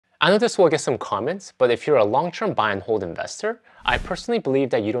I know this will get some comments, but if you're a long-term buy and hold investor, I personally believe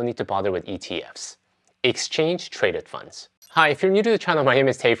that you don't need to bother with ETFs, exchange traded funds. Hi, if you're new to the channel, my name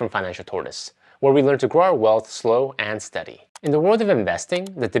is Tay from Financial Tortoise, where we learn to grow our wealth slow and steady. In the world of investing,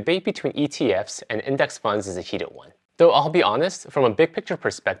 the debate between ETFs and index funds is a heated one. Though I'll be honest, from a big picture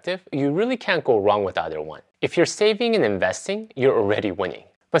perspective, you really can't go wrong with either one. If you're saving and investing, you're already winning.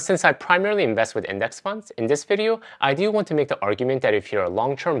 But since I primarily invest with index funds, in this video, I do want to make the argument that if you're a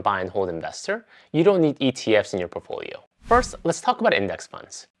long-term buy and hold investor, you don't need ETFs in your portfolio. First, let's talk about index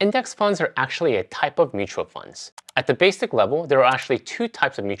funds. Index funds are actually a type of mutual funds. At the basic level, there are actually two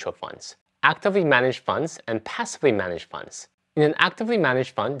types of mutual funds: actively managed funds and passively managed funds. In an actively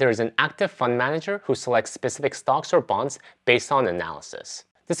managed fund, there is an active fund manager who selects specific stocks or bonds based on analysis.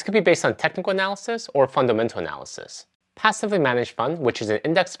 This could be based on technical analysis or fundamental analysis. Passively managed fund, which is an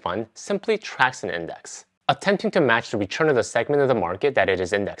index fund, simply tracks an index, attempting to match the return of the segment of the market that it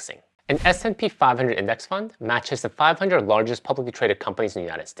is indexing. An S&P 500 index fund matches the 500 largest publicly traded companies in the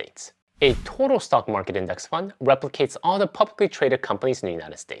United States. A total stock market index fund replicates all the publicly traded companies in the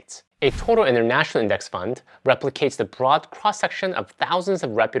United States. A total international index fund replicates the broad cross-section of thousands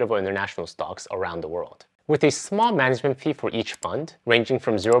of reputable international stocks around the world. With a small management fee for each fund, ranging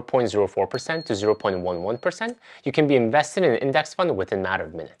from 0.04% to 0.11%, you can be invested in an index fund within a matter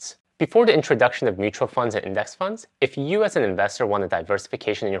of minutes. Before the introduction of mutual funds and index funds, if you as an investor wanted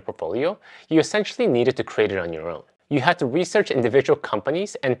diversification in your portfolio, you essentially needed to create it on your own. You had to research individual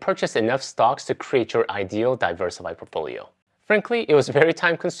companies and purchase enough stocks to create your ideal diversified portfolio. Frankly, it was very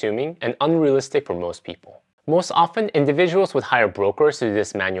time-consuming and unrealistic for most people. Most often, individuals would hire brokers to do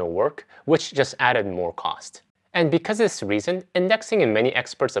this manual work, which just added more cost. And because of this reason, indexing in many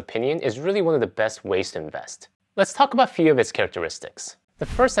experts' opinion is really one of the best ways to invest. Let's talk about a few of its characteristics. The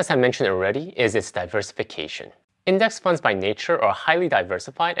first, as I mentioned already, is its diversification. Index funds by nature are highly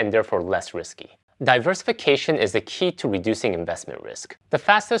diversified and therefore less risky. Diversification is the key to reducing investment risk. The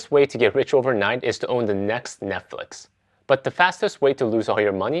fastest way to get rich overnight is to own the next Netflix. But the fastest way to lose all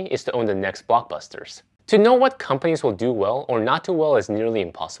your money is to own the next blockbusters. To know what companies will do well or not do well is nearly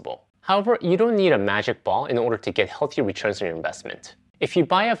impossible. However, you don't need a magic ball in order to get healthy returns on your investment. If you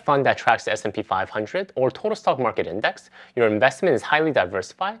buy a fund that tracks the S&P 500 or total stock market index, your investment is highly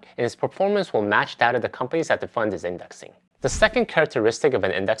diversified and its performance will match that of the companies that the fund is indexing. The second characteristic of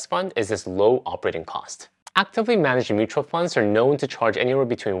an index fund is its low operating cost. Actively managed mutual funds are known to charge anywhere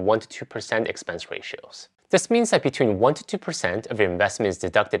between 1 to 2% expense ratios. This means that between 1 to 2% of your investment is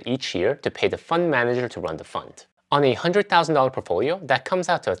deducted each year to pay the fund manager to run the fund. On a $100,000 portfolio, that comes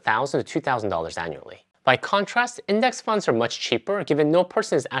out to $1,000 to $2,000 annually. By contrast, index funds are much cheaper given no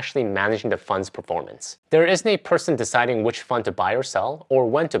person is actually managing the fund's performance. There isn't a person deciding which fund to buy or sell or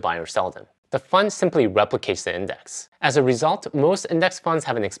when to buy or sell them. The fund simply replicates the index. As a result, most index funds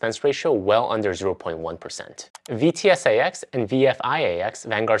have an expense ratio well under 0.1%. VTSAX and VFIAX,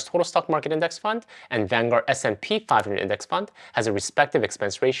 Vanguard's total stock market index fund, and Vanguard S&P 500 index fund has a respective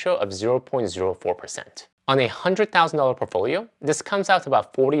expense ratio of 0.04%. On a $100,000 portfolio, this comes out to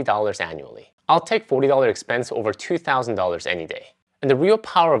about $40 annually. I'll take $40 expense over $2,000 any day. And the real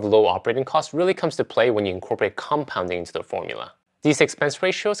power of low operating costs really comes to play when you incorporate compounding into the formula. These expense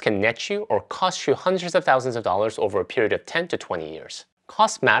ratios can net you or cost you hundreds of thousands of dollars over a period of 10 to 20 years.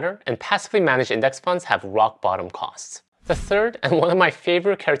 Costs matter, and passively managed index funds have rock-bottom costs. The third, and one of my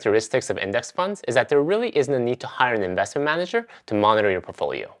favorite characteristics of index funds, is that there really isn't a need to hire an investment manager to monitor your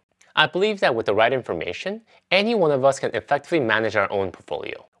portfolio. I believe that with the right information, any one of us can effectively manage our own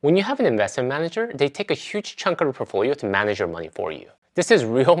portfolio. When you have an investment manager, they take a huge chunk of your portfolio to manage your money for you. This is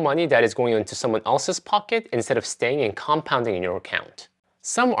real money that is going into someone else's pocket instead of staying and compounding in your account.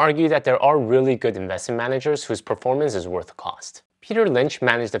 Some argue that there are really good investment managers whose performance is worth the cost. Peter Lynch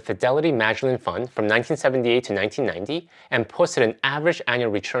managed the Fidelity Magellan Fund from 1978 to 1990 and posted an average annual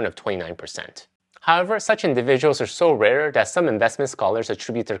return of 29%. However, such individuals are so rare that some investment scholars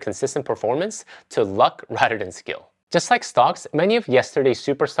attribute their consistent performance to luck rather than skill. Just like stocks, many of yesterday's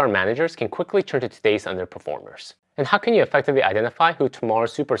superstar managers can quickly turn to today's underperformers. And how can you effectively identify who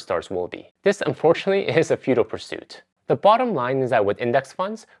tomorrow's superstars will be? This, unfortunately, is a futile pursuit. The bottom line is that with index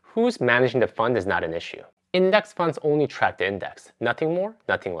funds, who's managing the fund is not an issue. Index funds only track the index, nothing more,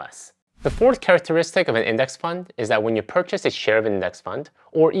 nothing less. The fourth characteristic of an index fund is that when you purchase a share of an index fund,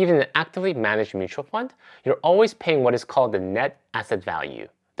 or even an actively managed mutual fund, you're always paying what is called the net asset value,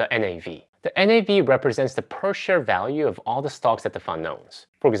 the NAV. The NAV represents the per share value of all the stocks that the fund owns.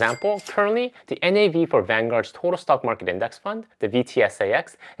 For example, currently, the NAV for Vanguard's total stock market index fund, the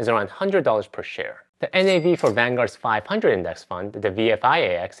VTSAX, is around $100 per share. The NAV for Vanguard's 500 index fund, the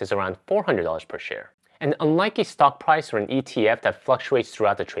VFIAX, is around $400 per share. And unlike a stock price or an ETF that fluctuates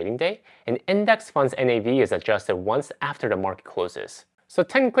throughout the trading day, an index fund's NAV is adjusted once after the market closes. So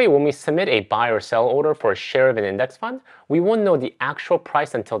technically, when we submit a buy or sell order for a share of an index fund, we won't know the actual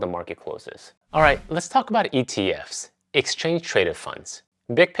price until the market closes. All right, let's talk about ETFs, exchange traded funds.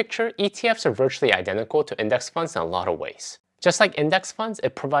 Big picture, ETFs are virtually identical to index funds in a lot of ways. Just like index funds,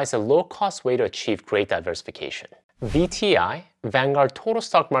 it provides a low-cost way to achieve great diversification. VTI, Vanguard Total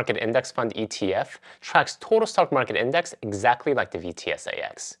Stock Market Index Fund ETF, tracks total stock market index exactly like the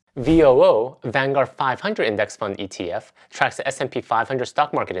VTSAX. VOO, Vanguard 500 Index Fund ETF, tracks the S&P 500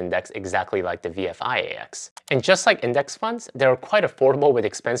 Stock Market Index exactly like the VFIAX. And just like index funds, they are quite affordable with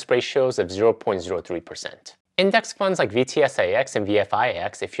expense ratios of 0.03%. Index funds like VTSAX and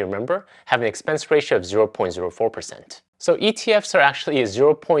VFIAX, if you remember, have an expense ratio of 0.04%. So ETFs are actually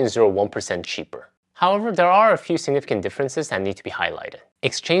 0.01% cheaper. However, there are a few significant differences that need to be highlighted.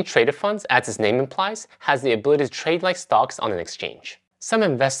 Exchange-traded funds, as its name implies, has the ability to trade like stocks on an exchange. Some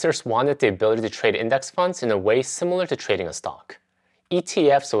investors wanted the ability to trade index funds in a way similar to trading a stock.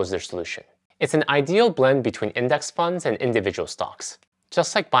 ETFs was their solution. It's an ideal blend between index funds and individual stocks.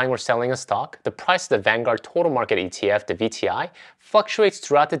 Just like buying or selling a stock, the price of the Vanguard Total Market ETF, the VTI, fluctuates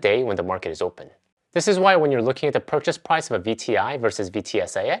throughout the day when the market is open. This is why when you're looking at the purchase price of a VTI versus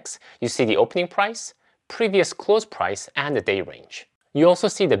VTSAX, you see the opening price, previous close price, and the day range. You also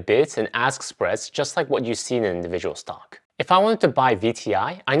see the bids and ask spreads just like what you see in an individual stock. If I wanted to buy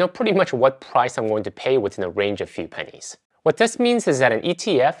VTI, I know pretty much what price I'm going to pay within a range of few pennies. What this means is that an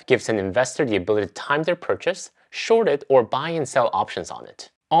ETF gives an investor the ability to time their purchase, short it, or buy and sell options on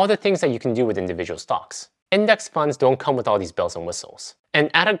it. All the things that you can do with individual stocks. Index funds don't come with all these bells and whistles. And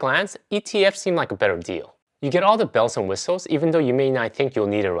at a glance, ETFs seem like a better deal. You get all the bells and whistles even though you may not think you'll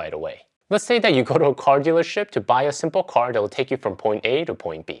need it right away. Let's say that you go to a car dealership to buy a simple car that will take you from point A to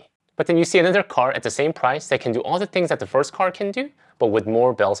point B. But then you see another car at the same price that can do all the things that the first car can do, but with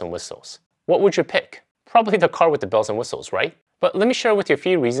more bells and whistles. What would you pick? Probably the car with the bells and whistles, right? But let me share with you a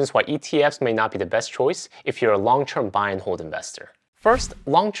few reasons why ETFs may not be the best choice if you're a long-term buy and hold investor. First,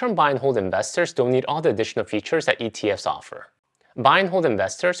 long-term buy and hold investors don't need all the additional features that ETFs offer. Buy and hold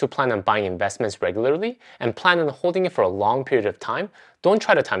investors who plan on buying investments regularly and plan on holding it for a long period of time don't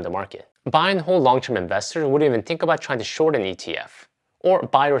try to time the market. Buy and hold long-term investors wouldn't even think about trying to short an ETF, or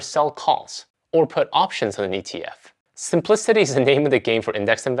buy or sell calls, or put options on an ETF. Simplicity is the name of the game for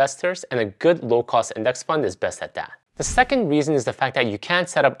index investors, and a good low-cost index fund is best at that. The second reason is the fact that you can't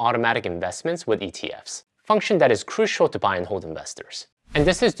set up automatic investments with ETFs, function that is crucial to buy and hold investors. And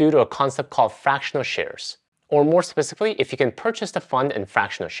this is due to a concept called fractional shares, or more specifically, if you can purchase the fund in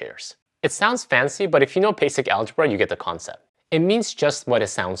fractional shares. It sounds fancy, but if you know basic algebra, you get the concept. It means just what it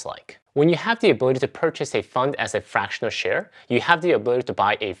sounds like. When you have the ability to purchase a fund as a fractional share, you have the ability to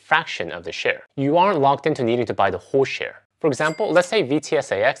buy a fraction of the share. You aren't locked into needing to buy the whole share. For example, let's say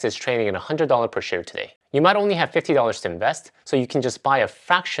VTSAX is trading at $100 per share today. You might only have $50 to invest, so you can just buy a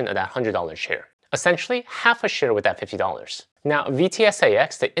fraction of that $100 share. Essentially, half a share with that $50. Now,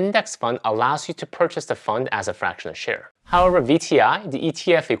 VTSAX, the index fund, allows you to purchase the fund as a fractional share. However, VTI, the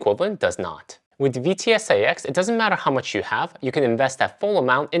ETF equivalent, does not. With VTSAX, it doesn't matter how much you have, you can invest that full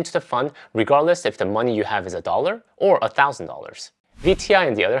amount into the fund regardless if the money you have is $1 or $1,000. VTI,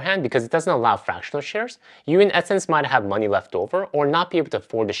 on the other hand, because it doesn't allow fractional shares, you in essence might have money left over or not be able to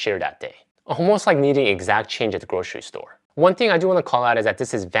afford the share that day. Almost like needing exact change at the grocery store. One thing I do want to call out is that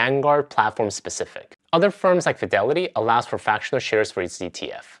this is Vanguard platform specific. Other firms like Fidelity allows for fractional shares for its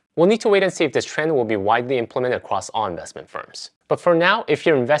ETF. We'll need to wait and see if this trend will be widely implemented across all investment firms. But for now, if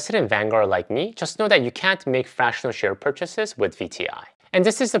you're invested in Vanguard like me, just know that you can't make fractional share purchases with VTI. And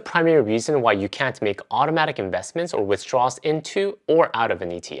this is the primary reason why you can't make automatic investments or withdrawals into or out of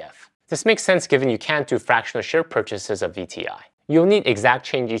an ETF. This makes sense given you can't do fractional share purchases of VTI. You'll need exact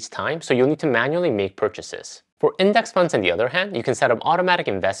change each time, so you'll need to manually make purchases. For index funds, on the other hand, you can set up automatic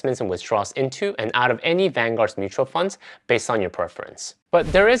investments and withdrawals into and out of any Vanguard's mutual funds based on your preference.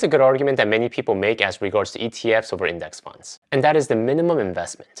 But there is a good argument that many people make as regards to ETFs over index funds, and that is the minimum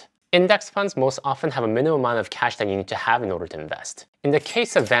investment. Index funds most often have a minimum amount of cash that you need to have in order to invest. In the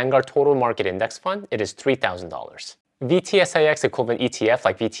case of Vanguard Total Market Index Fund, it is $3,000. VTSAX equivalent ETF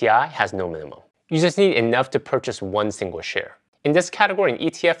like VTI has no minimum. You just need enough to purchase one single share. In this category, an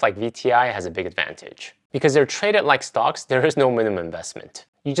ETF like VTI has a big advantage. Because they're traded like stocks, there is no minimum investment.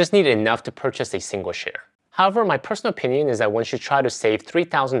 You just need enough to purchase a single share. However, my personal opinion is that one should try to save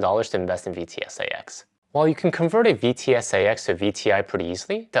 $3,000 to invest in VTSAX. While you can convert a VTSAX to VTI pretty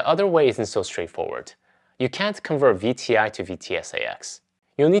easily, the other way isn't so straightforward. You can't convert VTI to VTSAX.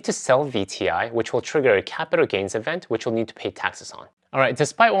 You'll need to sell VTI, which will trigger a capital gains event which you'll need to pay taxes on. Alright,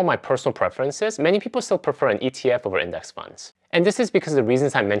 despite all my personal preferences, many people still prefer an ETF over index funds. And this is because of the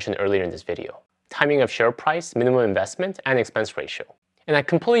reasons I mentioned earlier in this video. Timing of share price, minimum investment, and expense ratio. And I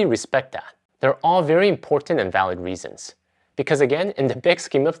completely respect that. They're all very important and valid reasons. Because again, in the big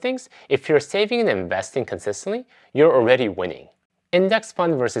scheme of things, if you're saving and investing consistently, you're already winning. Index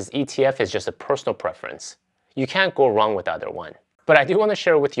fund versus ETF is just a personal preference. You can't go wrong with either one. But I do want to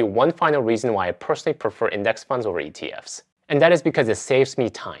share with you one final reason why I personally prefer index funds over ETFs. And that is because it saves me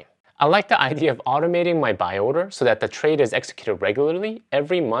time. I like the idea of automating my buy order so that the trade is executed regularly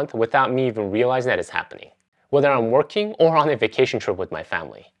every month without me even realizing that it's happening, whether I'm working or on a vacation trip with my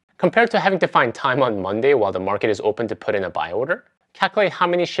family. Compared to having to find time on Monday while the market is open to put in a buy order, calculate how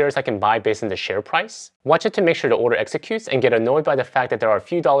many shares I can buy based on the share price, watch it to make sure the order executes, and get annoyed by the fact that there are a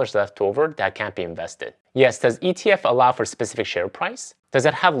few dollars left over that can't be invested. Yes, does ETF allow for specific share price? Does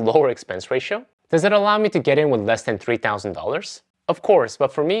it have lower expense ratio? Does it allow me to get in with less than $3,000? Of course,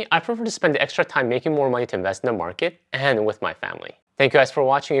 but for me, I prefer to spend the extra time making more money to invest in the market and with my family. Thank you guys for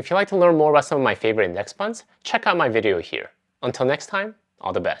watching. If you'd like to learn more about some of my favorite index funds, check out my video here. Until next time,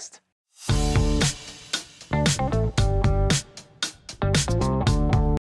 all the best.